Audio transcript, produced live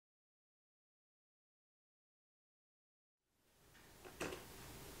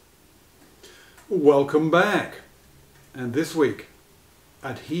Welcome back. And this week,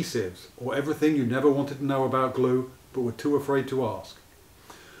 adhesives, or everything you never wanted to know about glue but were too afraid to ask.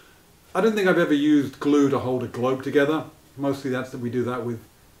 I don't think I've ever used glue to hold a globe together. Mostly we do that with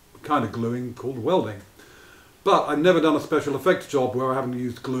a kind of gluing called welding. But I've never done a special effects job where I haven't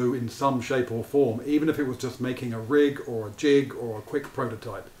used glue in some shape or form, even if it was just making a rig or a jig or a quick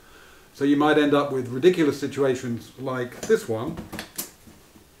prototype. So you might end up with ridiculous situations like this one,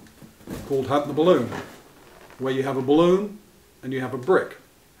 called Hunting the Balloon, where you have a balloon and you have a brick.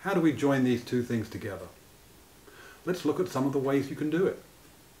 How do we join these two things together? Let's look at some of the ways you can do it.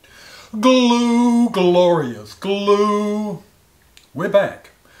 Glue, glorious glue. We're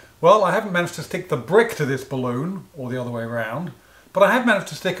back. Well, I haven't managed to stick the brick to this balloon, or the other way around, but I have managed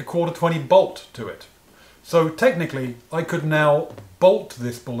to stick a 1/4-20 bolt to it. So technically, I could now bolt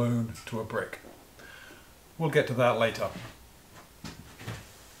this balloon to a brick. We'll get to that later.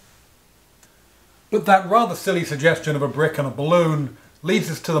 But that rather silly suggestion of a brick and a balloon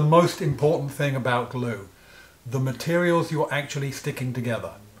leads us to the most important thing about glue. The materials you're actually sticking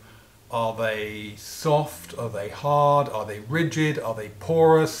together. Are they soft? Are they hard? Are they rigid? Are they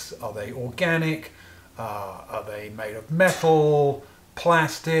porous? Are they organic? Are they made of metal,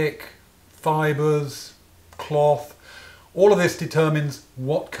 plastic, fibers, cloth? All of this determines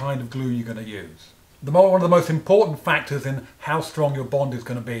what kind of glue you're going to use. One of the most important factors in how strong your bond is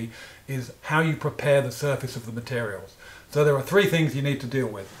going to be is how you prepare the surface of the materials. So there are three things you need to deal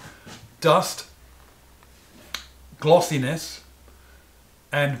with: dust, glossiness,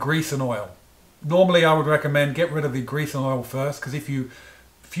 and grease and oil. Normally I would recommend get rid of the grease and oil first, because if you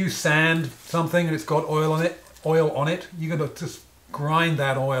sand something and it's got oil on it, you're going to just grind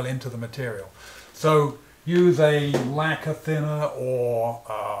that oil into the material. So use a lacquer thinner or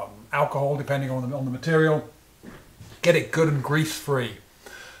alcohol, depending on the material. Get it good and grease free.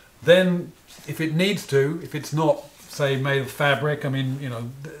 Then, if it needs to, if it's not, say, made of fabric, I mean,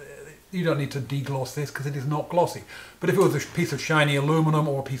 you don't need to degloss this because it is not glossy. But if it was a piece of shiny aluminum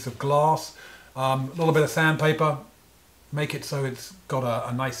or a piece of glass, a little bit of sandpaper, make it so it's got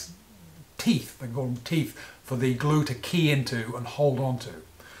a nice teeth, they call them teeth, for the glue to key into and hold on to.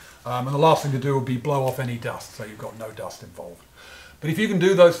 And the last thing to do would be blow off any dust, so you've got no dust involved. But if you can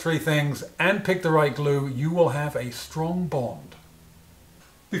do those three things and pick the right glue, you will have a strong bond.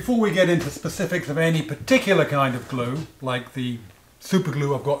 Before we get into specifics of any particular kind of glue, like the super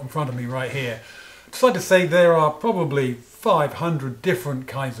glue I've got in front of me right here, I'd just like to say there are probably 500 different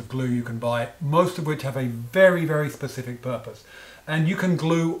kinds of glue you can buy, most of which have a very, very specific purpose. And you can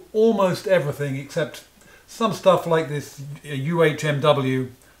glue almost everything except some stuff like this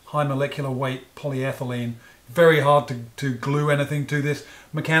UHMW, high molecular weight polyethylene. Very hard to glue anything to this.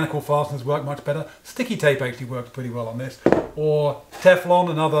 Mechanical fasteners work much better. Sticky tape actually works pretty well on this. Or Teflon,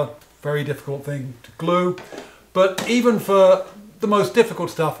 another very difficult thing to glue. But even for the most difficult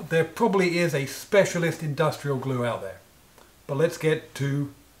stuff, there probably is a specialist industrial glue out there. But let's get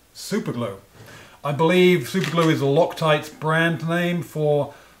to super glue. I believe super glue is Loctite's brand name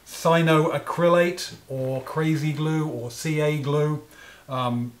for cyanoacrylate or crazy glue or CA glue.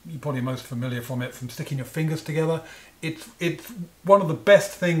 You're probably most familiar from sticking your fingers together. It's one of the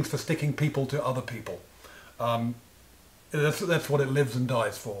best things for sticking people to other people. That's what it lives and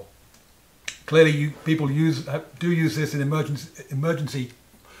dies for. Clearly, people do use this in emergency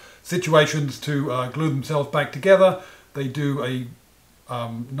situations to glue themselves back together. They do a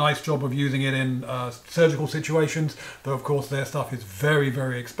nice job of using it in surgical situations, though of course their stuff is very,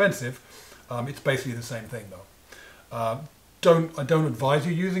 very expensive. It's basically the same thing though. I don't advise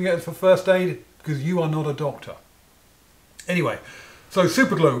you using it for first aid because you are not a doctor. Anyway, so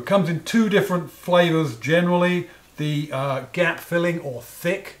super glue comes in two different flavors generally. The gap filling or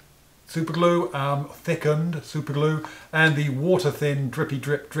thick super glue, thickened super glue, and the water thin drippy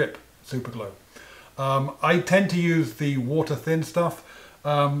drip super glue. I tend to use the water thin stuff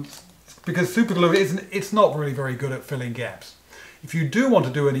because super glue it's not really very good at filling gaps. If you do want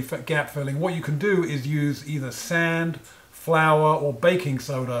to do any gap filling, what you can do is use either sand, flour or baking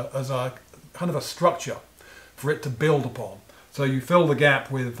soda as a kind of a structure for it to build upon. So you fill the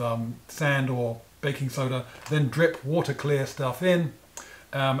gap with sand or baking soda, then drip water clear stuff in,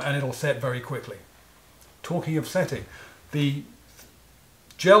 and it'll set very quickly. Talking of setting, the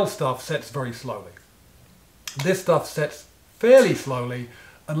gel stuff sets very slowly. This stuff sets fairly slowly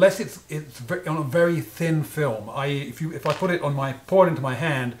unless it's on a very thin film. If I pour it into my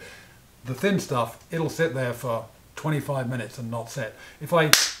hand, the thin stuff, it'll sit there for 25 minutes and not set. If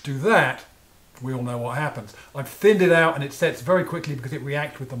I do that, we all know what happens. I've thinned it out and it sets very quickly because it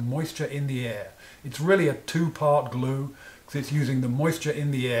reacts with the moisture in the air. It's really a two-part glue because it's using the moisture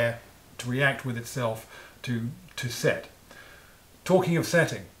in the air to react with itself to set. Talking of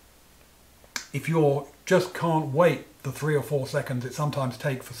setting, if you just can't wait the 3 or 4 seconds it sometimes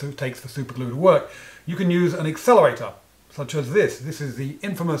takes for super glue to work, you can use an accelerator such as this. This is the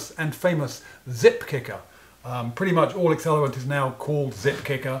infamous and famous zip kicker. Pretty much all accelerant is now called zip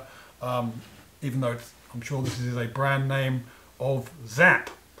kicker, even though I'm sure this is a brand name of Zap.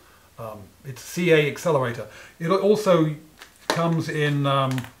 It's CA accelerator. It also comes in,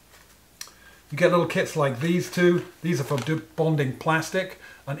 you get little kits like these two. These are for bonding plastic,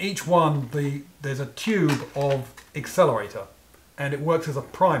 and each one there's a tube of accelerator, and it works as a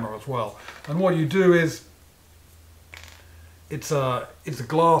primer as well. And what you do is, it's a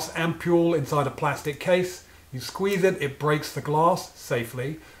glass ampule inside a plastic case. You squeeze it, it breaks the glass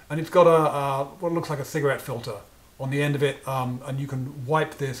safely, and it's got what looks like a cigarette filter on the end of it, and you can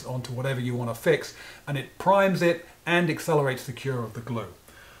wipe this onto whatever you want to fix, and it primes it and accelerates the cure of the glue.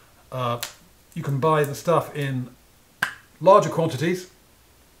 You can buy the stuff in larger quantities.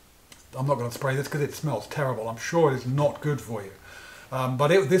 I'm not going to spray this because it smells terrible. I'm sure it is not good for you. But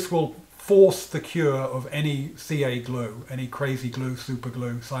this will force the cure of any CA glue, any crazy glue, super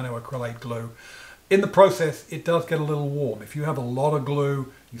glue, cyanoacrylate glue. In the process, it does get a little warm. If you have a lot of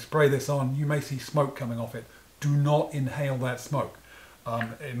glue, you spray this on, you may see smoke coming off it. Do not inhale that smoke.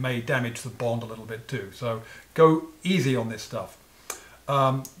 It may damage the bond a little bit too. So go easy on this stuff.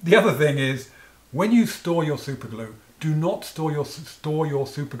 The other thing is, when you store your super glue, do not store your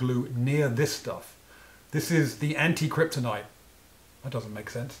super glue near this stuff. This is the anti-kryptonite. That doesn't make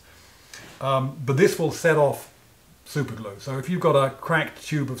sense. But this will set off super glue. So if you've got a cracked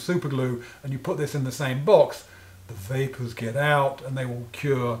tube of super glue and you put this in the same box, the vapors get out and they will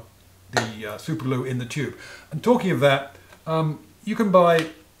cure the super glue in the tube. And talking of that, you can buy,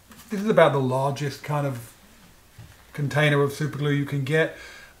 this is about the largest kind of container of super glue you can get.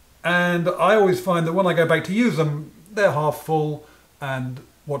 And I always find that when I go back to use them, they're half full and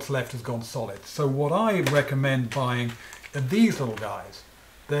what's left has gone solid. So what I recommend buying are these little guys.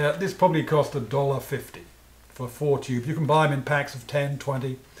 This probably cost $1.50 for 4 tubes. You can buy them in packs of 10,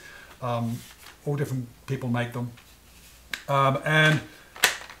 20. All different people make them. And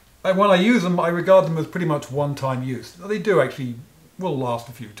when I use them, I regard them as pretty much one-time use. They do actually will last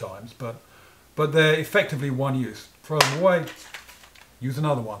a few times, but they're effectively one use. Throw them away, use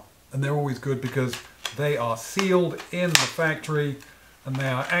another one. And they're always good because they are sealed in the factory, and they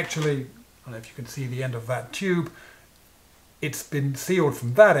are actually, I don't know if you can see the end of that tube, it's been sealed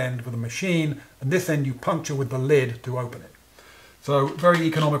from that end with a machine, and this end you puncture with the lid to open it. So very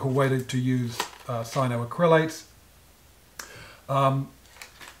economical way to use cyanoacrylates.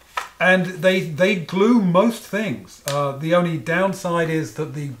 And they glue most things. The only downside is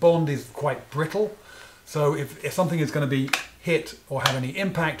that the bond is quite brittle. So if something is going to be hit or have any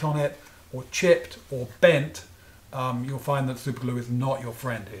impact on it, or chipped or bent, you'll find that super glue is not your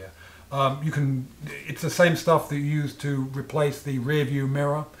friend here. It's the same stuff that you use to replace the rear view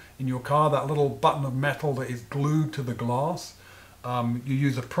mirror in your car, that little button of metal that is glued to the glass. You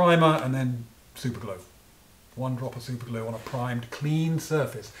use a primer and then super glue. 1 drop of super glue on a primed, clean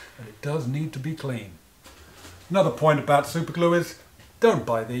surface, and it does need to be clean. Another point about super glue is, don't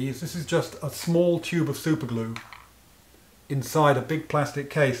buy these. This is just a small tube of super glue inside a big plastic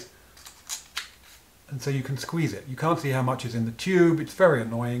case, and so you can squeeze it. You can't see how much is in the tube. It's very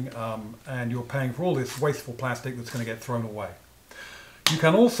annoying, and you're paying for all this wasteful plastic that's going to get thrown away. You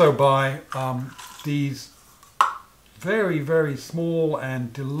can also buy these very, very small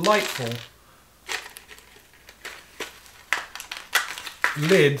and delightful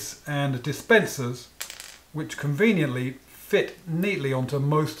lids and dispensers, which conveniently fit neatly onto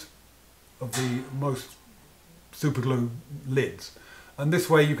most super glue lids. And this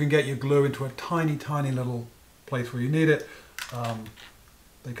way you can get your glue into a tiny, tiny little place where you need it.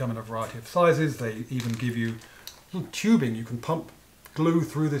 They come in a variety of sizes. They even give you little tubing. You can pump glue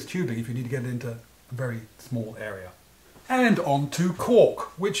through this tubing if you need to get it into a very small area. And on to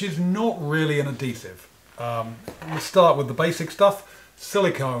cork, which is not really an adhesive. We'll start with the basic stuff.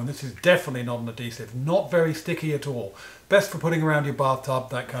 Silicone. This is definitely not an adhesive. Not very sticky at all. Best for putting around your bathtub,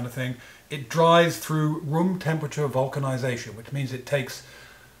 that kind of thing. It dries through room temperature vulcanization, which means it takes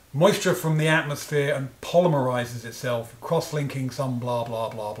moisture from the atmosphere and polymerizes itself, cross-linking some blah, blah,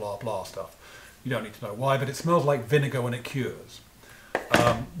 blah, blah, blah stuff. You don't need to know why, but it smells like vinegar when it cures.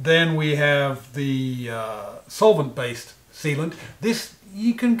 Then we have the solvent-based sealant. This,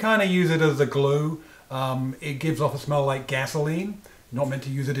 you can kind of use it as a glue. It gives off a smell like gasoline. Not meant to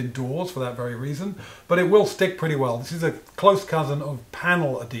use it indoors for that very reason, but it will stick pretty well. This is a close cousin of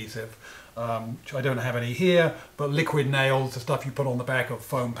panel adhesive, which I don't have any here, but liquid nails, the stuff you put on the back of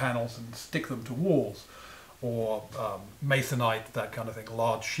foam panels and stick them to walls, or masonite, that kind of thing,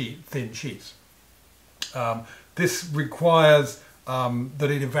 large thin sheets. This requires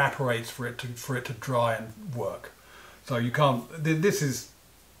that it evaporates for it to dry and work. So you can't. This is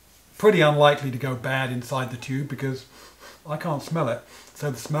pretty unlikely to go bad inside the tube because I can't smell it, so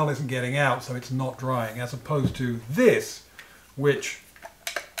the smell isn't getting out, so it's not drying, as opposed to this, which,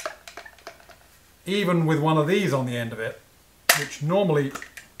 even with one of these on the end of it, which normally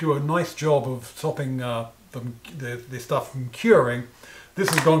do a nice job of stopping the stuff from curing, this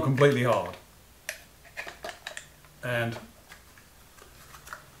has gone completely hard. And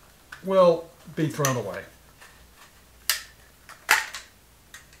will be thrown away.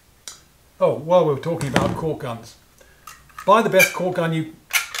 Oh, while we're talking about cork guns, buy the best cork gun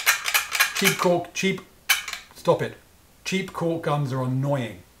cheap cork guns are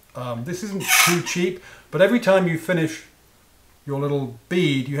annoying. This isn't too cheap, but every time you finish your little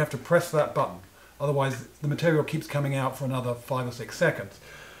bead, you have to press that button. Otherwise, the material keeps coming out for another 5 or 6 seconds.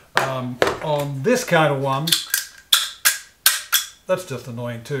 On this kind of one, that's just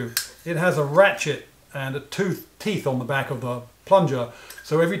annoying too. It has a ratchet and a teeth on the back of the plunger,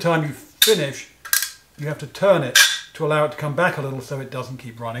 so every time you finish, you have to turn it to allow it to come back a little so it doesn't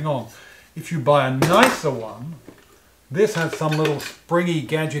keep running on. If you buy a nicer one, this has some little springy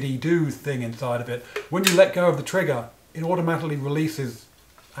gadgety-do thing inside of it. When you let go of the trigger, it automatically releases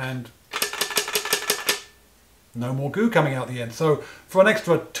and no more goo coming out the end. So for an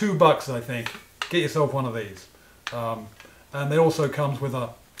extra $2, I think, get yourself one of these. And it also comes with a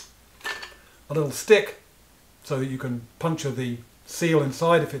little stick so that you can puncture the seal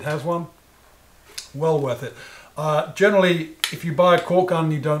inside if it has one. Well worth it. Generally, if you buy a cork gun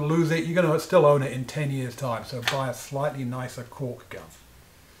and you don't lose it, you're going to still own it in 10 years' time. So buy a slightly nicer cork gun.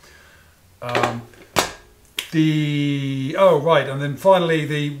 Oh right, and then finally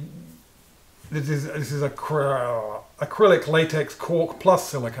this is acrylic latex cork plus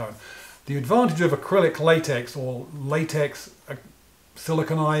silicone. The advantage of acrylic latex or latex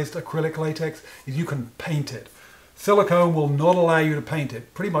siliconized acrylic latex is you can paint it. Silicone will not allow you to paint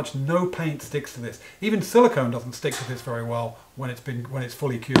it. Pretty much no paint sticks to this. Even silicone doesn't stick to this very well when it's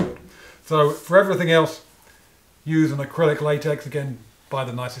fully cured. So for everything else, use an acrylic latex. Again, buy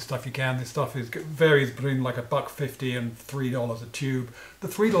the nicest stuff you can. This stuff varies between like $1.50 and $3 a tube. The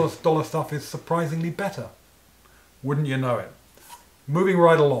 $3 stuff is surprisingly better. Wouldn't you know it? Moving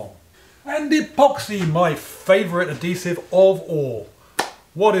right along. And epoxy, my favorite adhesive of all.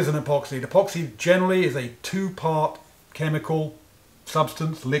 What is an epoxy? Epoxy generally is a two-part chemical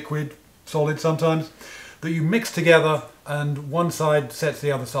substance, liquid, solid sometimes, that you mix together and one side sets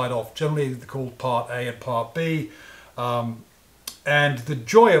the other side off. Generally they're called part A and part B. And the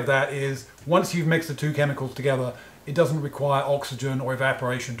joy of that is once you've mixed the two chemicals together, it doesn't require oxygen or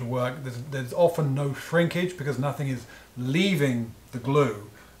evaporation to work. There's often no shrinkage because nothing is leaving the glue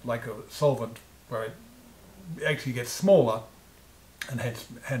like a solvent where it actually gets smaller and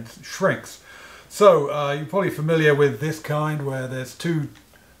hence shrinks. So you're probably familiar with this kind where there's two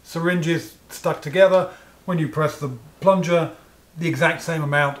syringes stuck together. When you press the plunger, the exact same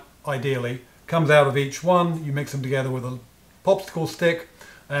amount, ideally, comes out of each one. You mix them together with a popsicle stick,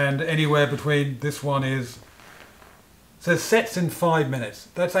 and anywhere between, this one says sets in 5 minutes.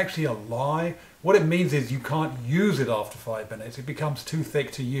 That's actually a lie. What it means is you can't use it after 5 minutes. It becomes too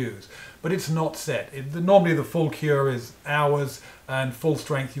thick to use. But it's not set. Normally the full cure is hours, and full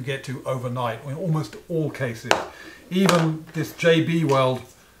strength you get to overnight in almost all cases. Even this JB Weld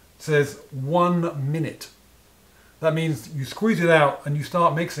says 1 minute. That means you squeeze it out and you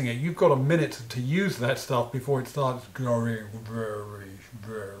start mixing it. You've got a minute to use that stuff before it starts growing very,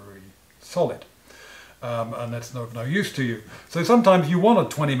 very solid. And that's of no use to you. So sometimes you want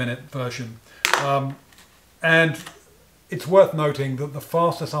a 20-minute version. And it's worth noting that the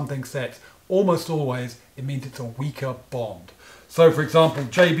faster something sets, almost always, it means it's a weaker bond. So for example,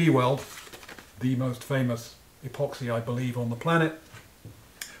 JB Weld, the most famous epoxy I believe on the planet,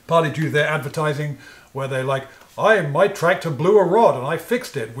 partly due to their advertising where they're like, my tractor blew a rod and I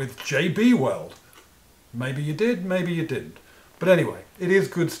fixed it with JB Weld. Maybe you did, maybe you didn't. But anyway, it is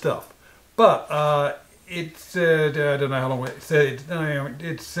good stuff. But I don't know how long it said.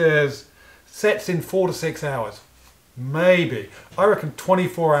 It says sets in 4 to 6 hours. Maybe. I reckon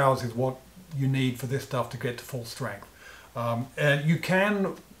 24 hours is what you need for this stuff to get to full strength. And you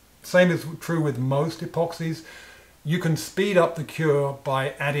can, same is true with most epoxies, you can speed up the cure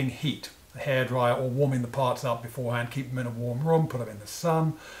by adding heat. a hairdryer or warming the parts up beforehand. Keep them in a warm room, put them in the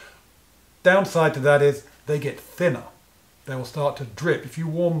sun. Downside to that is they get thinner. They will start to drip. If you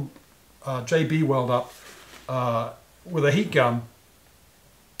warm JB Weld up with a heat gun,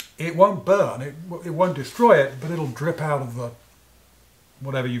 it won't burn, it won't destroy it, but it'll drip out of the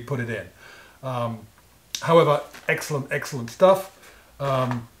whatever you put it in. However, excellent stuff.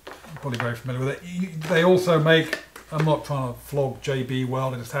 You're probably very familiar with it. They also make, I'm not trying to flog JB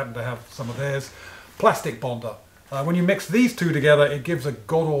Weld, I just happen to have some of theirs, plastic bonder. When you mix these two together, it gives a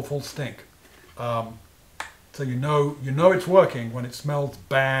god-awful stink. So you know it's working when it smells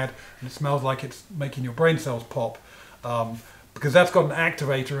bad and it smells like it's making your brain cells pop. Because that's got an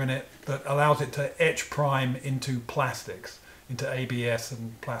activator in it that allows it to etch prime into plastics, into ABS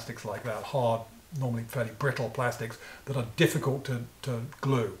and plastics like that, hard, normally fairly brittle plastics that are difficult to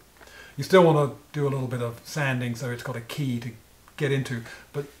glue. You still want to do a little bit of sanding so it's got a key to get into,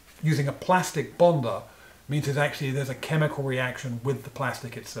 but using a plastic bonder means there's a chemical reaction with the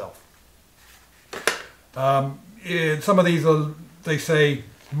plastic itself. Some of these are, they say,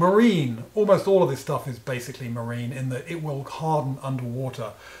 marine. Almost all of this stuff is basically marine in that it will harden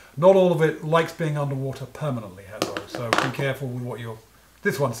underwater. Not all of it likes being underwater permanently, however, so be careful with what you're...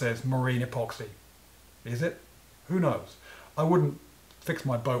 This one says marine epoxy. Is it? Who knows? I wouldn't fix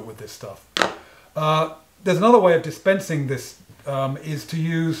my boat with this stuff. There's another way of dispensing this, is to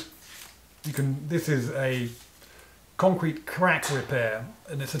use... This is a concrete crack repair,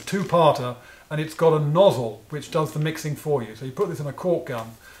 and it's a two-parter, and it's got a nozzle which does the mixing for you. So you put this in a cork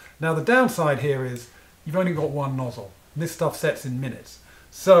gun. Now the downside here is you've only got one nozzle. And this stuff sets in minutes.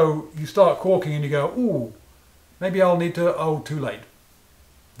 So you start corking and you go, ooh, maybe I'll need to, oh, too late.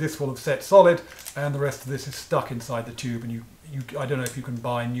 This will have set solid and the rest of this is stuck inside the tube, and I don't know if you can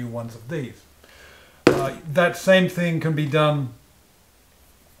buy new ones of these. That same thing can be done,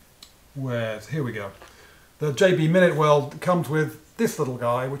 here we go. The JB Weld comes with this little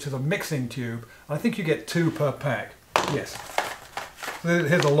guy, which is a mixing tube. I think you get 2 per pack. Yes.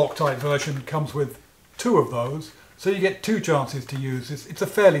 Here's a Loctite version, comes with 2 of those. So you get 2 chances to use this. It's a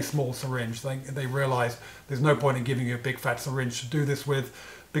fairly small syringe. They realise there's no point in giving you a big fat syringe to do this with,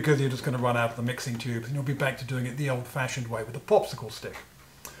 because you're just going to run out of the mixing tubes and you'll be back to doing it the old-fashioned way with a popsicle stick.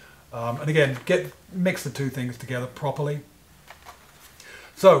 And again, mix the 2 things together properly.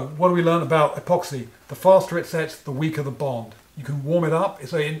 So, what do we learn about epoxy? The faster it sets, the weaker the bond. You can warm it up.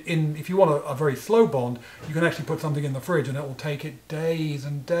 So if you want a very slow bond, you can actually put something in the fridge and it will take it days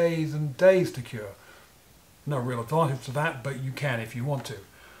and days and days to cure. No real advantage to that, but you can if you want to.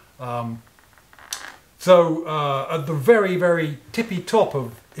 At the very, very tippy top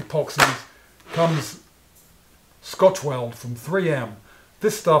of epoxies comes Scotch Weld from 3M.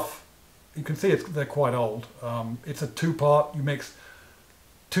 This stuff, you can see they're quite old. It's a 2-part. You mix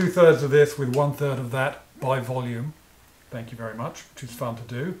 2/3 of this with 1/3 of that by volume. Thank you very much, which is fun to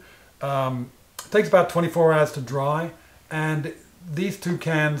do. It takes about 24 hours to dry, and these 2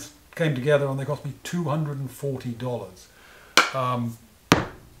 cans came together and they cost me $240.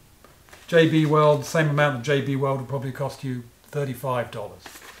 JB Weld, same amount of JB Weld would probably cost you $35.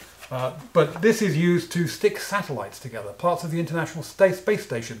 But this is used to stick satellites together. Parts of the International Space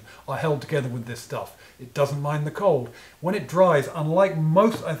Station are held together with this stuff. It doesn't mind the cold. When it dries, unlike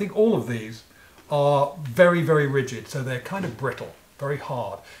most, I think all of these are very, very rigid. So they're kind of brittle, very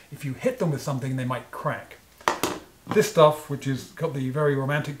hard. If you hit them with something, they might crack. This stuff, which has got the very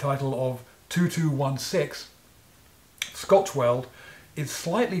romantic title of 2216, Scotch Weld, is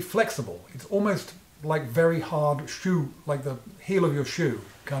slightly flexible. It's almost like very hard shoe, like the heel of your shoe,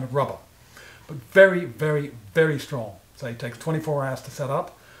 kind of rubber. But very, very, very strong. So it takes 24 hours to set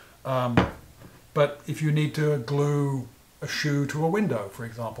up. But if you need to glue a shoe to a window, for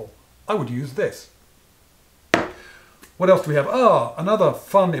example, I would use this. What else do we have? Another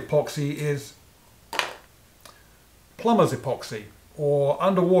fun epoxy is plumber's epoxy or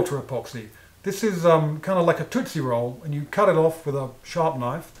underwater epoxy. This is kind of like a Tootsie Roll, and you cut it off with a sharp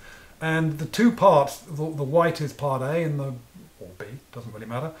knife, and the 2 parts, the white is part A and or B, doesn't really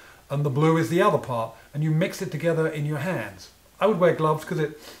matter, and the blue is the other part, and you mix it together in your hands. I would wear gloves because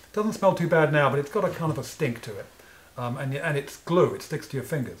it doesn't smell too bad now, but it's got a kind of a stink to it, and it's glue, it sticks to your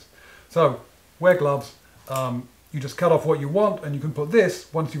fingers. So wear gloves, you just cut off what you want, and you can put this,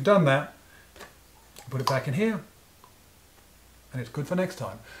 once you've done that, put it back in here, and it's good for next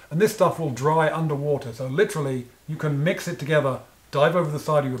time. And this stuff will dry underwater, so literally you can mix it together, dive over the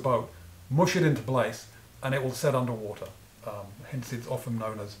side of your boat, mush it into place, and it will set underwater. Hence it's often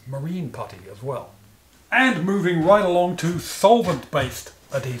known as marine putty as well. And moving right along to solvent-based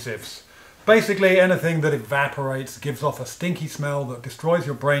adhesives. Basically anything that evaporates, gives off a stinky smell that destroys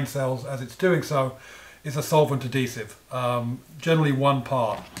your brain cells as it's doing so, is a solvent adhesive. Generally one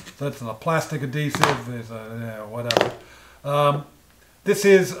part. So it's a plastic adhesive, there's a whatever. This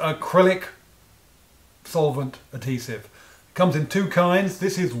is acrylic solvent adhesive. It comes in two kinds.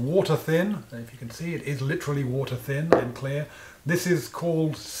 This is water thin. If you can see, it is literally water thin and clear. This is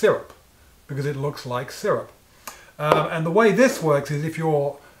called syrup because it looks like syrup. And the way this works is if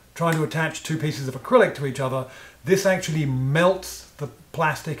you're trying to attach two pieces of acrylic to each other, this actually melts the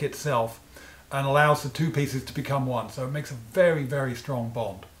plastic itself and allows the two pieces to become one. So it makes a very, very strong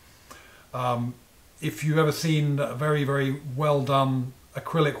bond. If you've ever seen very, very well done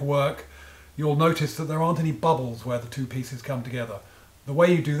acrylic work, you'll notice that there aren't any bubbles where the two pieces come together. The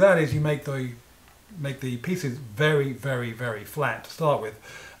way you do that is you make the pieces very, very, very flat to start with.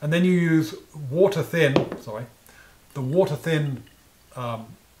 And then you use water thin, the water thin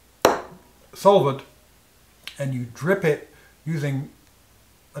solvent, and you drip it using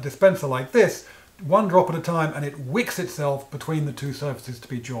a dispenser like this, one drop at a time, and it wicks itself between the two surfaces to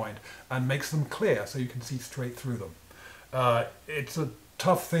be joined and makes them clear so you can see straight through them. It's a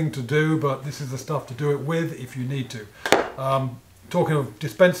tough thing to do, but this is the stuff to do it with if you need to. Talking of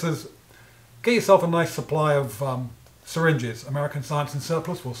dispensers, get yourself a nice supply of syringes. American Science and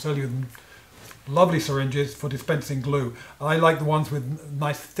Surplus will sell you them. Lovely syringes for dispensing glue. I like the ones with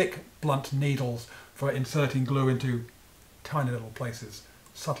nice thick blunt needles for inserting glue into tiny little places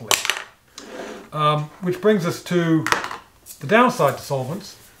subtly. Which brings us to the downside to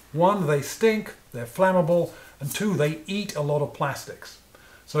solvents. One, they stink, they're flammable, and two, they eat a lot of plastics.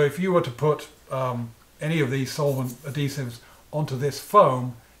 So if you were to put any of these solvent adhesives onto this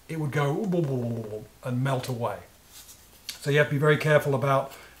foam, it would go and melt away. So you have to be very careful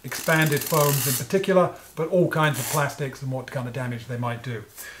about expanded foams in particular, but all kinds of plastics and what kind of damage they might do.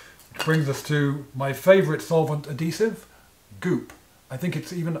 Which brings us to my favorite solvent adhesive, Goop. I think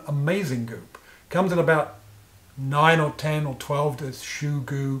it's even amazing Goop. Comes in about 9 or 10 or 12. There's shoe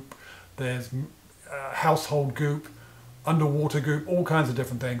Goop, there's household Goop, underwater Goop, all kinds of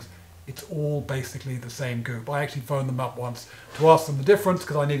different things. It's all basically the same Goop. I actually phoned them up once to ask them the difference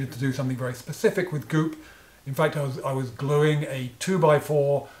because I needed to do something very specific with Goop. In fact, I was gluing a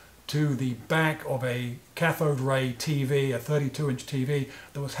 2x4 to the back of a cathode ray TV, a 32-inch TV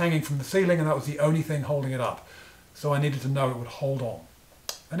that was hanging from the ceiling, and that was the only thing holding it up. So I needed to know it would hold on.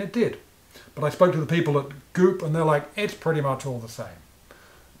 And it did. But I spoke to the people at Goop and they're like, it's pretty much all the same.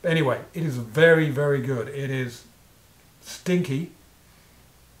 Anyway, it is very, very good. It is stinky.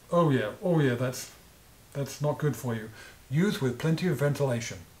 Oh yeah, that's not good for you. Use with plenty of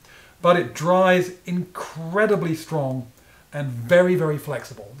ventilation. But it dries incredibly strong and very, very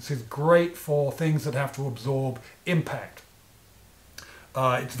flexible. This is great for things that have to absorb impact.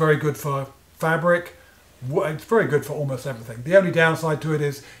 It's very good for fabric. It's very good for almost everything. The only downside to it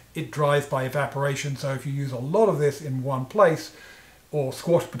is it dries by evaporation. So if you use a lot of this in one place or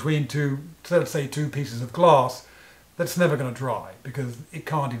squashed between two, let's say two pieces of glass, that's never going to dry because it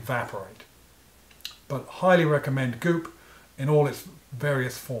can't evaporate. But highly recommend Goop in all its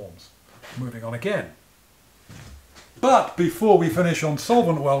various forms. Moving on again. But before we finish on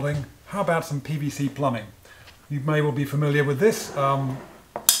solvent welding, how about some PVC plumbing? You may well be familiar with this.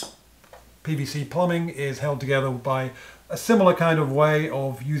 PVC plumbing is held together by a similar kind of way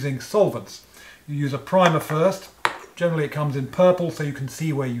of using solvents. You use a primer first. Generally it comes in purple so you can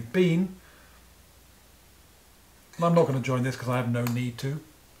see where you've been. I'm not going to join this because I have no need to.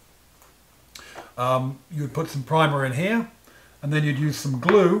 You would put some primer in here and then you'd use some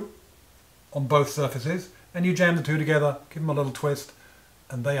glue on both surfaces and you jam the two together, give them a little twist,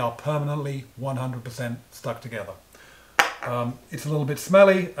 and they are permanently 100% stuck together. It's a little bit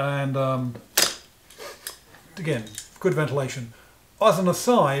smelly and again, good ventilation. As an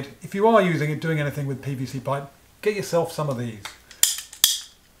aside, if you are using it, doing anything with PVC pipe, get yourself some of these.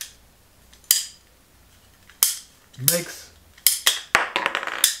 Makes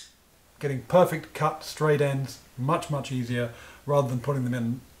getting perfect cut straight ends much, much easier rather than putting them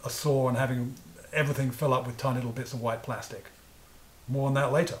in a saw and having everything fill up with tiny little bits of white plastic. More on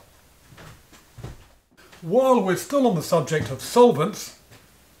that later. While we're still on the subject of solvents,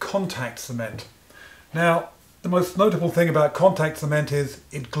 contact cement. Now, the most notable thing about contact cement is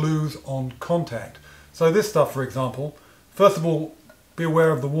it glues on contact. So this stuff, for example, first of all, be aware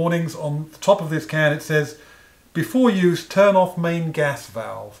of the warnings. On the top of this can it says, before use, turn off main gas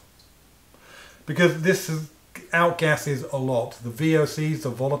valve. Because this outgasses a lot. The VOCs, the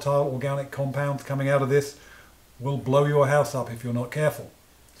volatile organic compounds coming out of this, will blow your house up if you're not careful.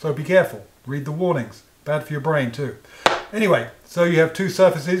 So be careful. Read the warnings. Bad for your brain too. Anyway, so you have two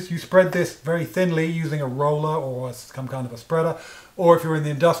surfaces. You spread this very thinly using a roller or some kind of a spreader. Or if you're in the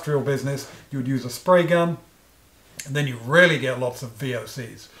industrial business, you would use a spray gun. And then you really get lots of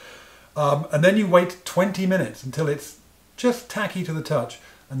VOCs. And then you wait 20 minutes until it's just tacky to the touch.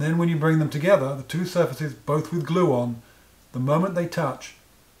 And then when you bring them together, the two surfaces, both with glue on, the moment they touch,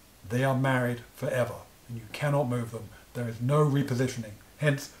 they are married forever. And you cannot move them. There is no repositioning.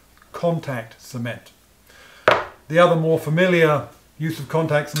 Hence, contact cement. The other more familiar use of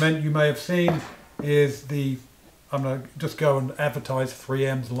contact cement you may have seen is I'm going to just go and advertise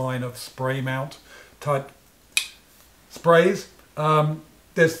 3M's line of spray mount type sprays.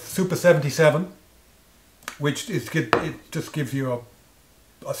 There's Super 77, which it just gives you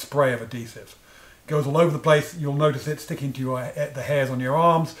a spray of adhesive. It goes all over the place. You'll notice it sticking to the hairs on your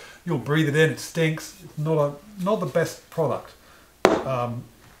arms. You'll breathe it in. It stinks. It's not the best product,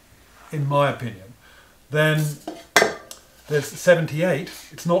 in my opinion. Then there's 78.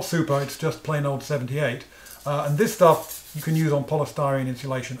 It's not super. It's just plain old 78. And this stuff you can use on polystyrene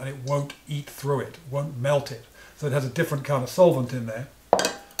insulation, and it won't eat through it. It won't melt it. So it has a different kind of solvent in there.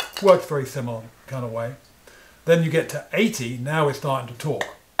 Works very similar kind of way. Then you get to 80, now we're starting to talk.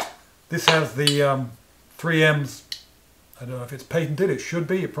 This has the 3M's, I don't know if it's patented, it should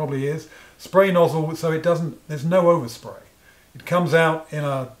be, it probably is, spray nozzle, so it doesn't, there's no overspray. It comes out in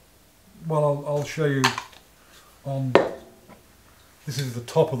a, well, I'll show you on, this is the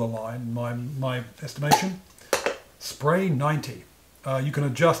top of the line, my estimation. Spray 90. You can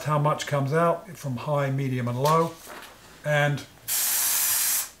adjust how much comes out from high, medium and low. And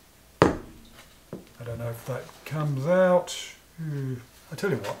I don't know if that comes out. I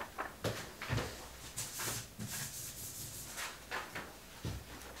tell you what.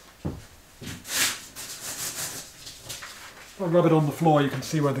 If I rub it on the floor, you can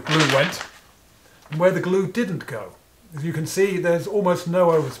see where the glue went and where the glue didn't go. As you can see, there's almost no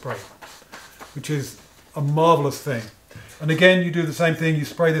overspray, which is a marvelous thing. And again, you do the same thing. You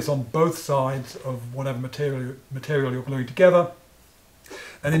spray this on both sides of whatever material you're gluing together.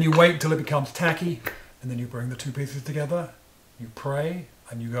 And then you wait until it becomes tacky. And then you bring the two pieces together. You pray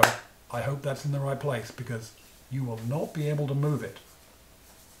and you go, I hope that's in the right place, because you will not be able to move it.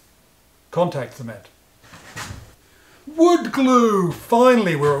 Contact cement. Wood glue!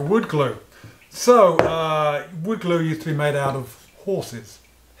 Finally, we're at wood glue. So, wood glue used to be made out of horses.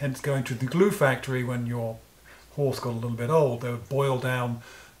 Hence going to the glue factory when your horse got a little bit old. They would boil down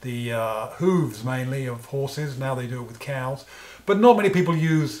the hooves mainly of horses. Now they do it with cows. But not many people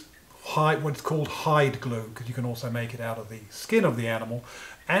use what's called hide glue, because you can also make it out of the skin of the animal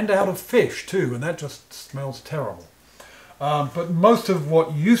and out of fish too, and that just smells terrible. But most of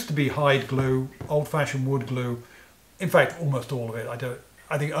what used to be hide glue, old-fashioned wood glue, in fact almost all of it,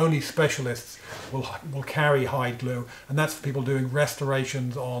 I think only specialists will carry hide glue, and that's for people doing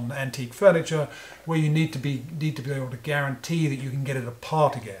restorations on antique furniture, where you need to be able to guarantee that you can get it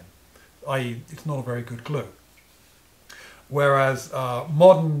apart again, i.e. it's not a very good glue. Whereas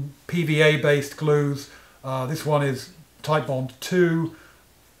modern PVA-based glues, this one is Type Bond 2.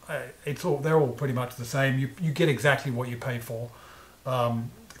 They're all pretty much the same. You get exactly what you pay for.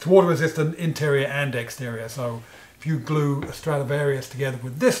 It's water resistant interior and exterior. So if you glue a Stradivarius together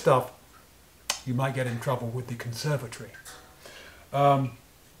with this stuff, you might get in trouble with the conservatory.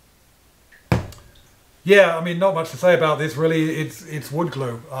 Yeah, I mean, not much to say about this really. It's wood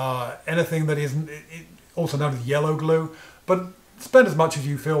glue. Anything that isn't, also known as yellow glue. But spend as much as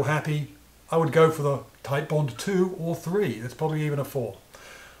you feel happy. I would go for the Type Bond 2 or 3. There's probably even a 4.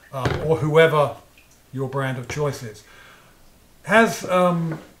 Or whoever your brand of choice is. Has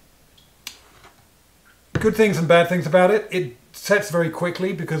good things and bad things about it. It sets very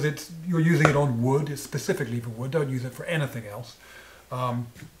quickly because you're using it on wood. It's specifically for wood. Don't use it for anything else.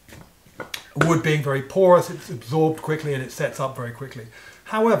 Wood being very porous, it's absorbed quickly and it sets up very quickly.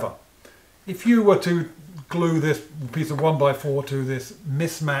 However, if you were to glue this piece of 1x4 to this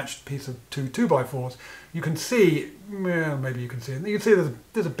mismatched piece of two 2x4s, you can see, well, maybe you can see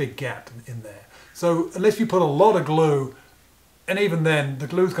there's a big gap in there. So unless you put a lot of glue, and even then the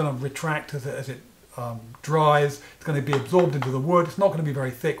glue's going to retract as it dries, it's going to be absorbed into the wood, it's not going to be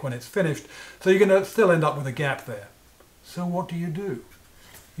very thick when it's finished, so you're going to still end up with a gap there. So what do? You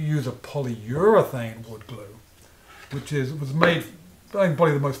use a polyurethane wood glue, which was made, I think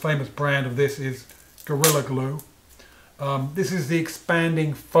probably the most famous brand of this is Gorilla Glue. This is the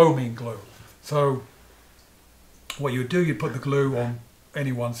expanding foaming glue. So what you would do, you'd put the glue on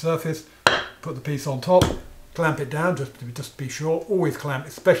any one surface, put the piece on top, clamp it down, just to be sure, always clamp,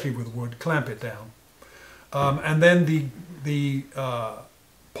 especially with wood, clamp it down. And then the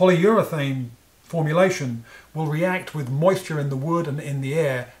polyurethane formulation will react with moisture in the wood and in the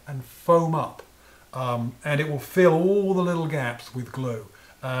air and foam up. And it will fill all the little gaps with glue.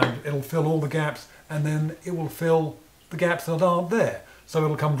 And it'll fill all the gaps, and then it will fill the gaps that aren't there. So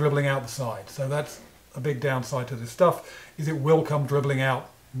it'll come dribbling out the side. So that's a big downside to this stuff, is it will come dribbling out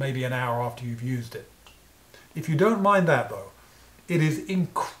maybe an hour after you've used it. If you don't mind that though, it is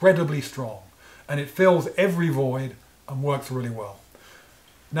incredibly strong and it fills every void and works really well.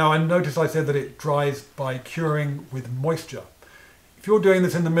 Now, I noticed I said that it dries by curing with moisture. If you're doing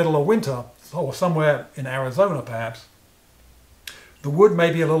this in the middle of winter, or somewhere in Arizona perhaps, the wood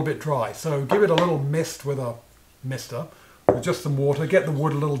may be a little bit dry, so give it a little mist with a mister, with just some water, get the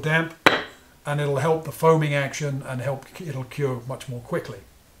wood a little damp, and it'll help the foaming action and it'll cure much more quickly.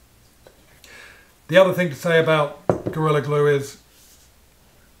 The other thing to say about Gorilla Glue is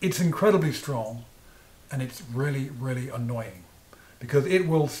it's incredibly strong and it's really, really annoying because it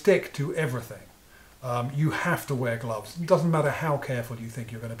will stick to everything. You have to wear gloves. It doesn't matter how careful you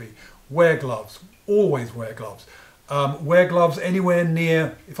think you're going to be. Wear gloves. Always wear gloves. Wear gloves anywhere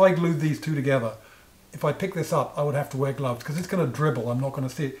near. If I glued these two together, if I pick this up, I would have to wear gloves because it's going to dribble. I'm not going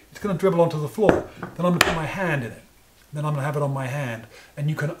to see it. It's going to dribble onto the floor. Then I'm going to put my hand in it. Then I'm going to have it on my hand. And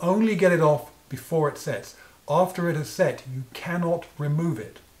you can only get it off before it sets. After it has set, you cannot remove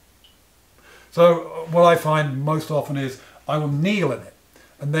it. So what I find most often is I will kneel in it.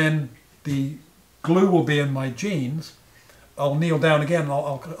 And then the glue will be in my jeans. I'll kneel down again and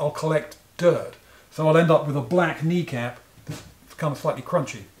I'll collect dirt. So I'll end up with a black kneecap that's kind of slightly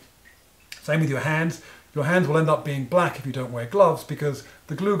crunchy. Same with your hands. Your hands will end up being black if you don't wear gloves because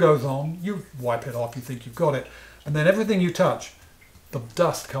the glue goes on, you wipe it off, you think you've got it, and then everything you touch, the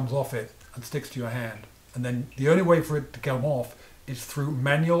dust comes off it and sticks to your hand. And then the only way for it to come off is through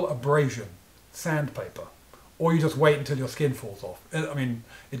manual abrasion, sandpaper. Or you just wait until your skin falls off. I mean,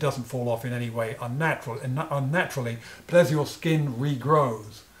 it doesn't fall off in any way unnaturally, but as your skin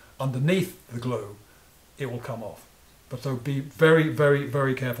regrows underneath the glue, it will come off. But so be very, very,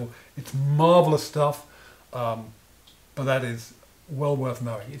 very careful. It's marvelous stuff, but that is well worth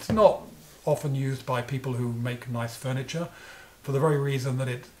knowing. It's not often used by people who make nice furniture for the very reason that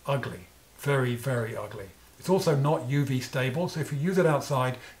it's ugly. Very, very ugly. It's also not UV stable, so if you use it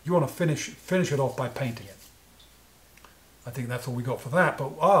outside, you want to finish it off by painting it. I think that's all we got for that,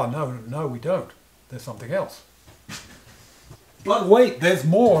 but no, we don't. There's something else. But wait, there's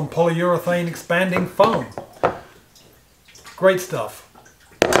more on polyurethane expanding foam. Great stuff.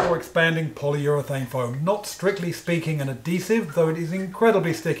 For expanding polyurethane foam. Not strictly speaking an adhesive, though it is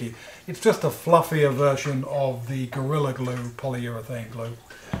incredibly sticky. It's just a fluffier version of the Gorilla Glue polyurethane glue.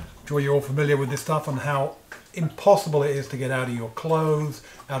 I'm sure you're all familiar with this stuff and how impossible it is to get out of your clothes,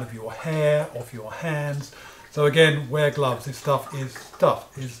 out of your hair, off your hands. So again, wear gloves. This stuff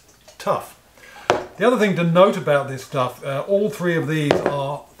is tough. The other thing to note about this stuff, all three of these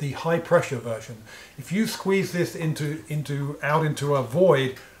are the high pressure version. If you squeeze this out into a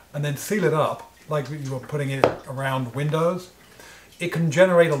void and then seal it up, like you were putting it around windows, it can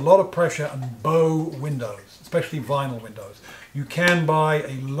generate a lot of pressure and bow windows, especially vinyl windows. You can buy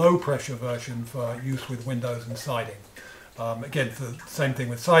a low pressure version for use with windows and siding. Again, it's the same thing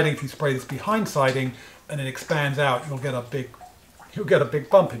with siding. If you spray this behind siding and it expands out, you'll get a big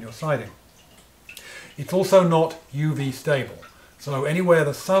bump in your siding. It's also not UV stable, so anywhere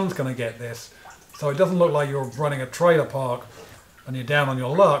the sun's going to get this, so it doesn't look like you're running a trailer park and you're down on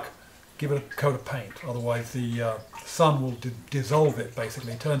your luck, give it a coat of paint. Otherwise the sun will dissolve it,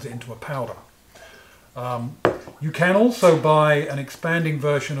 basically, turns it into a powder. You can also buy an expanding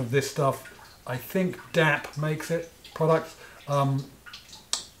version of this stuff. I think DAP makes it, products,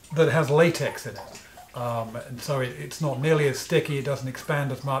 that has latex in it. And so it's not nearly as sticky, it doesn't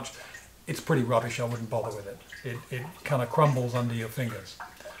expand as much. It's pretty rubbish, I wouldn't bother with it. It kind of crumbles under your fingers.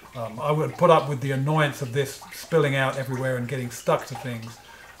 I would put up with the annoyance of this spilling out everywhere and getting stuck to things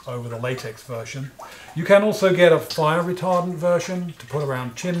over the latex version. You can also get a fire retardant version to put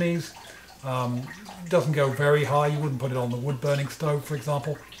around chimneys. It doesn't go very high, you wouldn't put it on the wood burning stove, for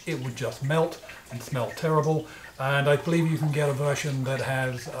example. It would just melt and smell terrible. And I believe you can get a version that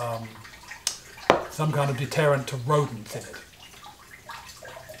has some kind of deterrent to rodents in it.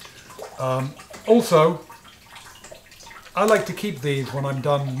 Also, I like to keep these when I'm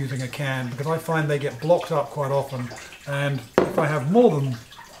done using a can because I find they get blocked up quite often, and if I have more than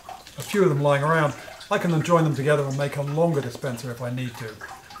a few of them lying around, I can then join them together and make a longer dispenser if I need to.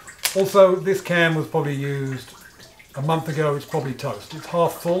 Also, this can was probably used a month ago. It's probably toast. It's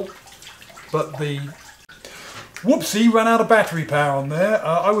half full, but the whoopsie, ran out of battery power on there.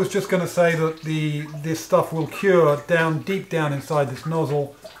 I was just going to say that this stuff will cure deep down inside this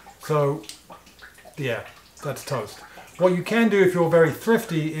nozzle. So yeah, that's toast. What you can do if you're very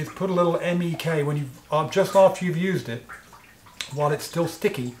thrifty is put a little MEK when you just after you've used it, while it's still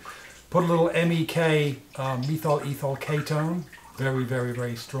sticky, put a little MEK, methyl ethyl ketone, very, very,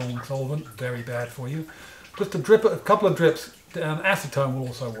 very strong solvent, very bad for you. Just a couple of drips, and acetone will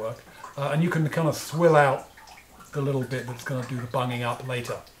also work, and you can kind of swill out the little bit that's going to do the bunging up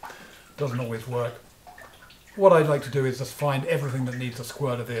later. Doesn't always work. What I'd like to do is just find everything that needs a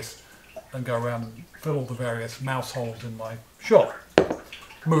squirt of this and go around and fill all the various mouse holes in my shop.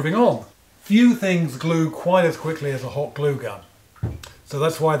 Moving on. Few things glue quite as quickly as a hot glue gun. So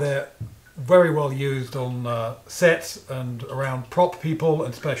that's why they're very well used on sets and around prop people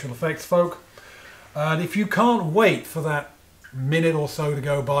and special effects folk. And if you can't wait for that minute or so to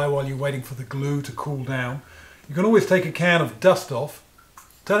go by while you're waiting for the glue to cool down, you can always take a can of dust off,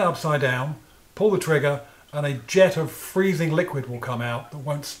 turn it upside down, pull the trigger, and a jet of freezing liquid will come out that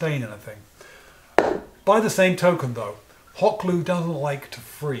won't stain anything. By the same token though, hot glue doesn't like to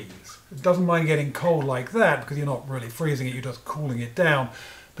freeze. It doesn't mind getting cold like that because you're not really freezing it, you're just cooling it down.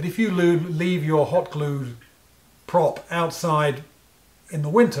 But if you leave your hot glued prop outside in the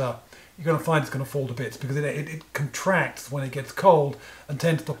winter, you're going to find it's going to fall to bits because it contracts when it gets cold and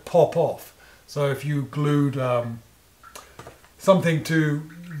tends to pop off. So if you glued something to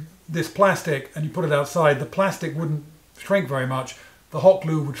this plastic and you put it outside, the plastic wouldn't shrink very much. The hot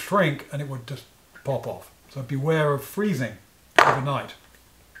glue would shrink and it would just pop off. So beware of freezing overnight.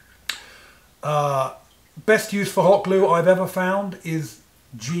 Best use for hot glue I've ever found is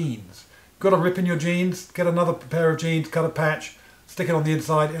jeans. Got a rip in your jeans, get another pair of jeans, cut a patch, stick it on the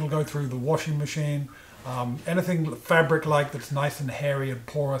inside, it'll go through the washing machine. Anything fabric-like that's nice and hairy and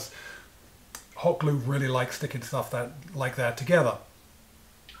porous, hot glue really likes sticking stuff like that together.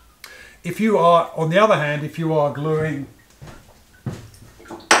 If you are, on the other hand, if you are gluing,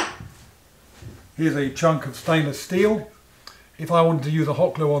 here's a chunk of stainless steel. If I wanted to use a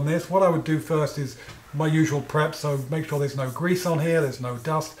hot glue on this, what I would do first is my usual prep, so make sure there's no grease on here, there's no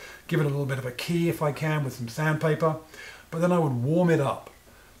dust, give it a little bit of a key if I can with some sandpaper, but then I would warm it up,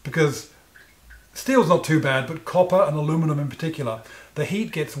 because steel's not too bad, but copper and aluminum in particular, the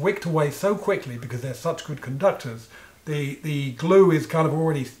heat gets wicked away so quickly because they're such good conductors. The glue is kind of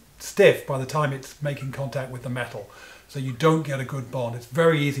already stiff by the time it's making contact with the metal, so you don't get a good bond. It's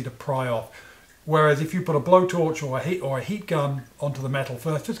very easy to pry off. Whereas if you put a blowtorch or a heat gun onto the metal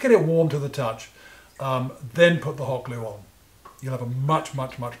first, just get it warm to the touch, then put the hot glue on. You'll have a much,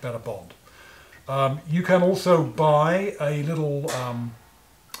 much, much better bond. You can also buy a little,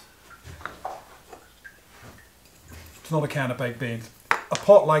 it's not a can of baked beans, a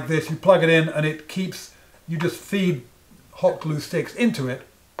pot like this, you plug it in and it keeps, you just feed hot glue sticks into it,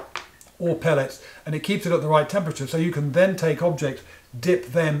 or pellets, and it keeps it at the right temperature, so you can then take objects, dip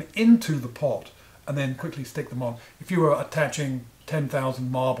them into the pot, and then quickly stick them on. If you were attaching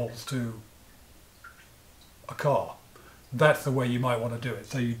 10,000 marbles to a car, that's the way you might want to do it.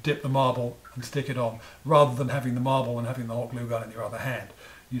 So you dip the marble and stick it on, rather than having the marble and having the hot glue gun in your other hand.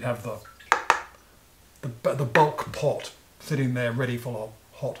 You'd have the bulk pot sitting there ready for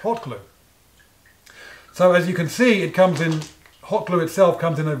hot glue. So as you can see, it comes in, hot glue itself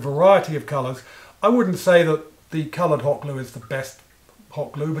comes in a variety of colours. I wouldn't say that the coloured hot glue is the best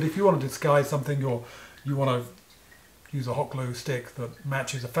hot glue, but if you want to disguise something, or you want to use a hot glue stick that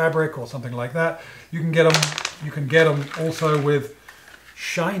matches a fabric or something like that, you can get them. You can get them also with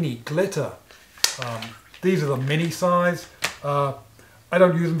shiny glitter. These are the mini size. I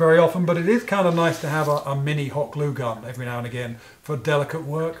don't use them very often, but it is kind of nice to have a mini hot glue gun every now and again for delicate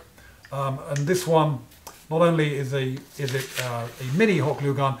work. And this one, not only is it a mini hot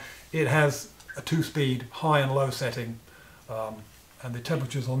glue gun, it has a 2-speed high and low setting, and the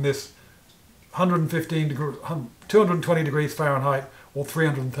temperatures on this 220 degrees Fahrenheit or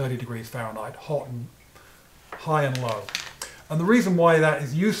 330 degrees Fahrenheit, hot and high and low. And the reason why that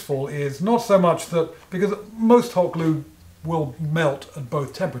is useful is not so much that, because most hot glue will melt at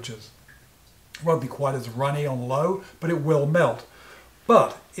both temperatures. It won't be quite as runny on low, but it will melt.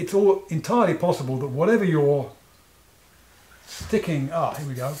 But it's all entirely possible that whatever you're sticking, here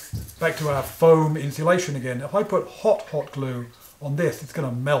we go, back to our foam insulation again. If I put hot glue on this, it's going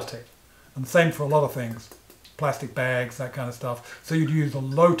to melt it. And the same for a lot of things, plastic bags, that kind of stuff. So you'd use a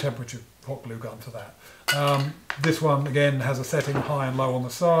low temperature hot glue gun for that. This one again has a setting high and low on the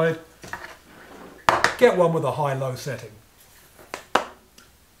side. Get one with a high-low setting.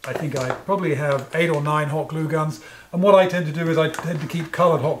 I think I probably have 8 or 9 hot glue guns, and what I tend to do is I tend to keep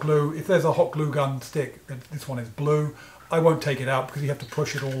coloured hot glue. If there's a hot glue gun stick, this one is blue, I won't take it out because you have to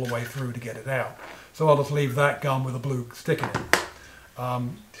push it all the way through to get it out. So I'll just leave that gun with a blue stick in it.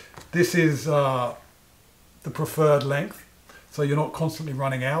 This is the preferred length, so you're not constantly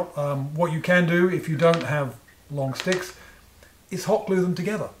running out. What you can do if you don't have long sticks is hot glue them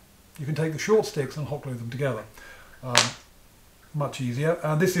together. You can take the short sticks and hot glue them together. Much easier.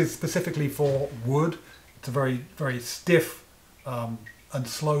 This is specifically for wood. It's a very, very stiff and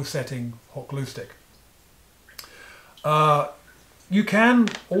slow setting hot glue stick. You can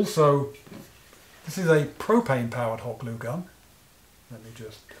also, this is a propane powered hot glue gun. Let me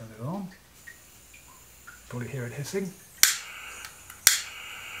just turn it on. Probably hear it hissing.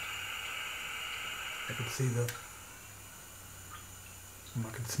 I can see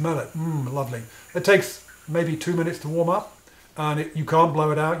I can smell it. Lovely. It takes maybe 2 minutes to warm up, and you can't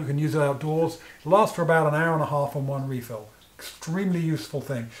blow it out. You can use it outdoors. It lasts for about an hour and a half on one refill. Extremely useful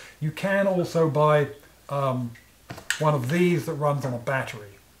thing. You can also buy one of these that runs on a battery,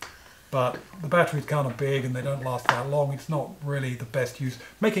 but the battery's kind of big and they don't last that long. It's not really the best use.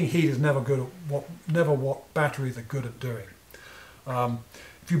 Making heat is never good at what batteries are good at doing.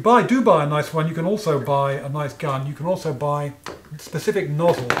 If you do buy a nice one, you can also buy a nice gun. You can also buy specific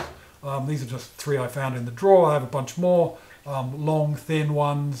nozzles. These are just 3 I found in the drawer. I have a bunch more long, thin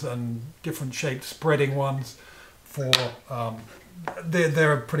ones and different shaped spreading ones.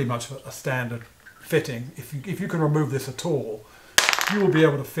 They're pretty much a standard fitting. If you can remove this at all, you will be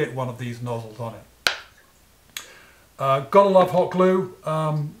able to fit one of these nozzles on it. Gotta love hot glue.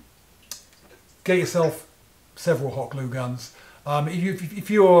 Get yourself several hot glue guns. If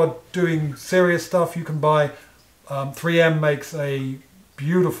you are doing serious stuff, you can buy 3M makes a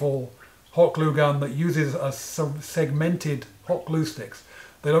beautiful hot glue gun that uses a segmented hot glue sticks.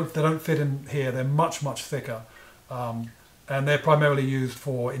 They don't fit in here. They're much thicker, and they're primarily used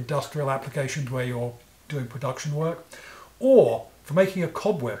for industrial applications where you're doing production work, or for making a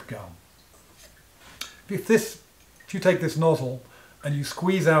cobweb gun. If you take this nozzle and you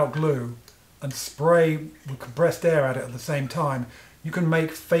squeeze out glue and spray with compressed air at it at the same time, you can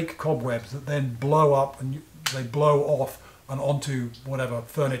make fake cobwebs that then blow up and they blow off and onto whatever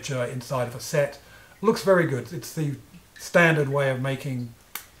furniture inside of a set. It looks very good. It's the standard way of making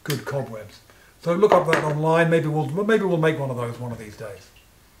good cobwebs. So look up that online. Maybe we'll make one of those one of these days.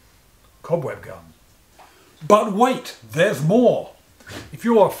 Cobweb gun. But wait, there's more. If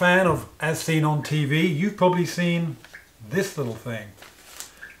you're a fan of As Seen on TV, you've probably seen this little thing.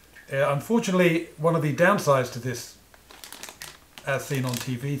 Unfortunately, one of the downsides to this As Seen on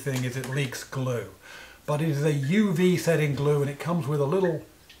TV thing is it leaks glue. But it is a UV setting glue, and it comes with a little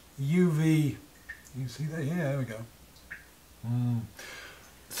UV, you see that? Yeah, there we go.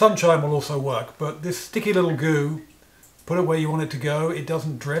 Sunshine will also work, but this sticky little goo, put it where you want it to go. It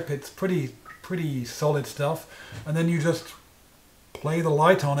doesn't drip. It's pretty solid stuff. And then you just play the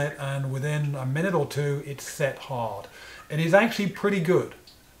light on it, and within a minute or two, it's set hard. It is actually pretty good.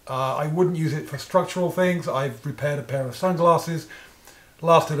 I wouldn't use it for structural things. I've repaired a pair of sunglasses.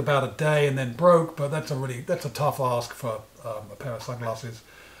 Lasted about a day and then broke, but that's a tough ask for a pair of sunglasses.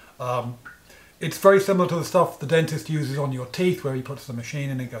 It's very similar to the stuff the dentist uses on your teeth, where he puts the machine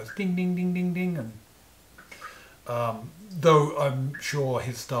in and it goes ding, ding, ding, ding, ding. And though I'm sure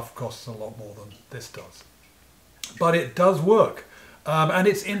his stuff costs a lot more than this does. But it does work, and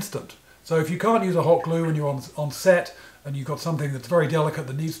it's instant. So if you can't use a hot glue when you're on set, and you've got something that's very delicate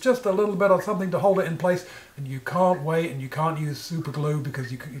that needs just a little bit of something to hold it in place, and you can't wait and you can't use super glue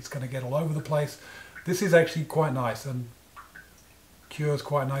because it's going to get all over the place, this is actually quite nice and cures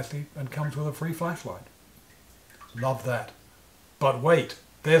quite nicely and comes with a free flashlight. Love that. But wait,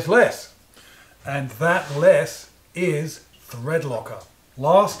 there's less. And that less is thread locker.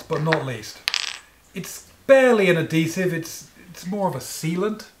 Last but not least. It's barely an adhesive, it's more of a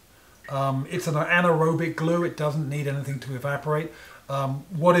sealant. It's an anaerobic glue. It doesn't need anything to evaporate.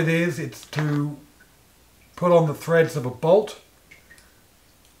 What it is, it's to put on the threads of a bolt.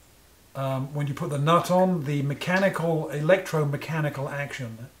 When you put the nut on, the electromechanical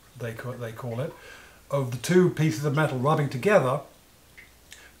action, they call it, of the two pieces of metal rubbing together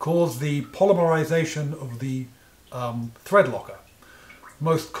cause the polymerization of the thread locker.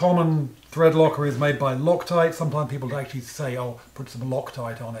 Most common thread locker is made by Loctite. Sometimes people actually say, oh, put some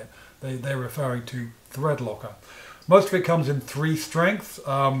Loctite on it. They're referring to thread locker. Most of it comes in 3 strengths.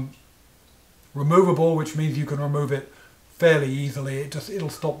 Removable, which means you can remove it fairly easily. It'll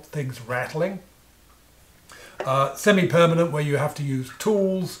stop things rattling. Semi-permanent, where you have to use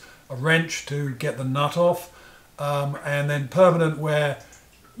tools, a wrench to get the nut off. And then permanent, where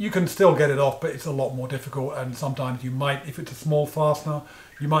you can still get it off, but it's a lot more difficult. And sometimes you might, if it's a small fastener,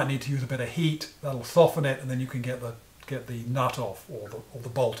 you might need to use a bit of heat. That'll soften it, and then you can get the nut off or the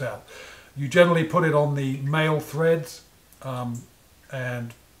bolt out. You generally put it on the male threads,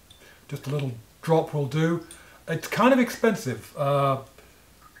 and just a little drop will do. It's kind of expensive.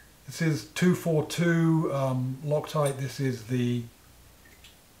 This is 242 Loctite. This is the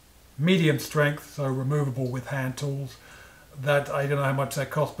medium strength, so removable with hand tools. That, I don't know how much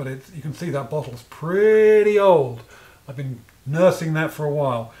that costs, but you can see that bottle's pretty old. I've been nursing that for a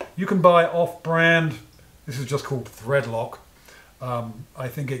while. You can buy off-brand. This is just called Threadlock. I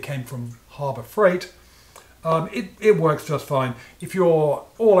think it came from Harbor Freight. It works just fine. If you're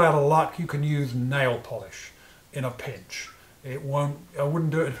all out of luck, you can use nail polish in a pinch. I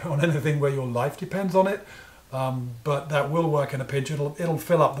wouldn't do it on anything where your life depends on it, but that will work in a pinch. It'll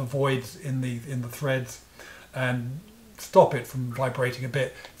fill up the voids in the threads and stop it from vibrating a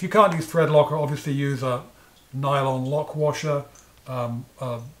bit. If you can't use thread locker, obviously use a nylon lock washer, a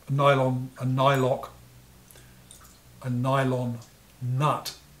nylon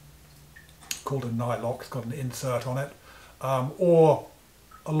nut called a nylock. It's got an insert on it, or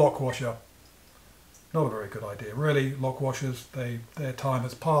a lock washer. Not a very good idea, really. Lock washers, their time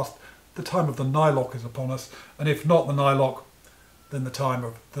has passed. The time of the nylock is upon us, and if not the nylock, then the time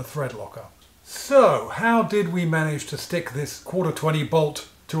of the thread locker. So, how did we manage to stick this 1/4-20 bolt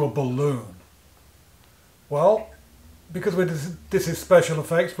to a balloon? Well, because this is special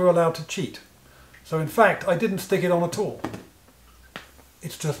effects, we're allowed to cheat. So in fact, I didn't stick it on at all.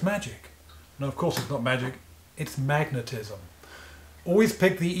 It's just magic. No, of course it's not magic, it's magnetism. Always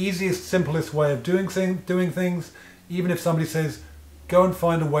pick the easiest, simplest way of doing things, even if somebody says, go and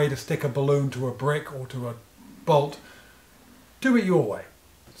find a way to stick a balloon to a brick or to a bolt, do it your way.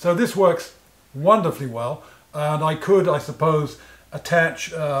 So this works wonderfully well, and I could, I suppose,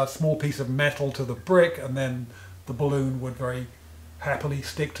 attach a small piece of metal to the brick and then the balloon would very happily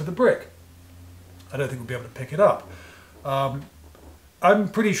stick to the brick. I don't think we'll be able to pick it up. I'm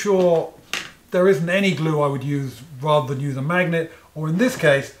pretty sure there isn't any glue I would use rather than use a magnet, or in this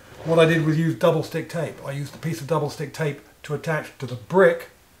case, what I did was use double stick tape. I used a piece of double stick tape to attach to the brick,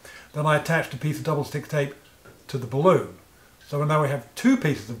 then I attached a piece of double stick tape to the balloon. So now we have two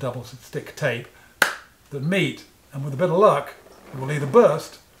pieces of double stick tape that meet, and with a bit of luck, it will either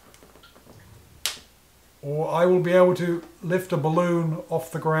burst, or I will be able to lift a balloon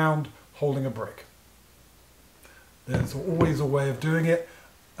off the ground holding a brick. There's always a way of doing it,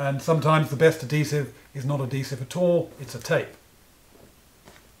 and sometimes the best adhesive is not adhesive at all, it's a tape.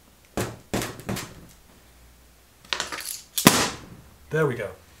 There we go.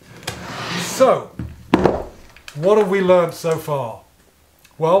 So, what have we learned so far?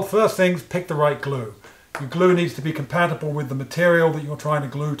 Well, first things, pick the right glue. Your glue needs to be compatible with the material that you're trying to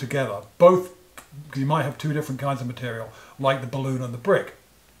glue together. Both, because you might have two different kinds of material, like the balloon and the brick.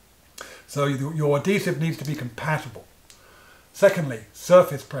 So your adhesive needs to be compatible. Secondly,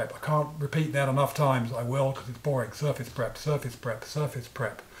 surface prep. I can't repeat that enough times. I will, because it's boring. Surface prep, surface prep, surface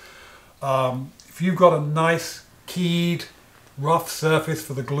prep. If you've got a nice, keyed, rough surface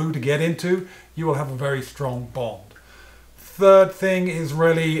for the glue to get into, you will have a very strong bond. Third thing is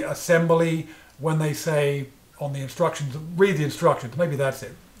really assembly. When they say on the instructions, read the instructions, maybe that's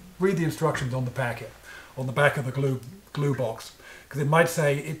it. Read the instructions on the packet, on the back of the glue box, because it might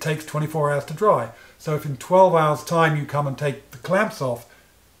say it takes 24 hours to dry. So if in 12 hours time you come and take the clamps off,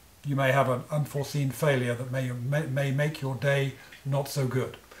 you may have an unforeseen failure that may make your day not so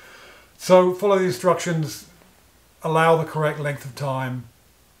good. So follow the instructions, allow the correct length of time,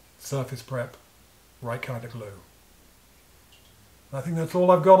 surface prep, right kind of glue. I think that's all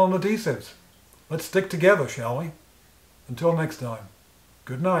I've got on adhesives. Let's stick together, shall we? Until next time,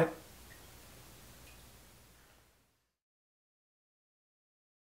 good night.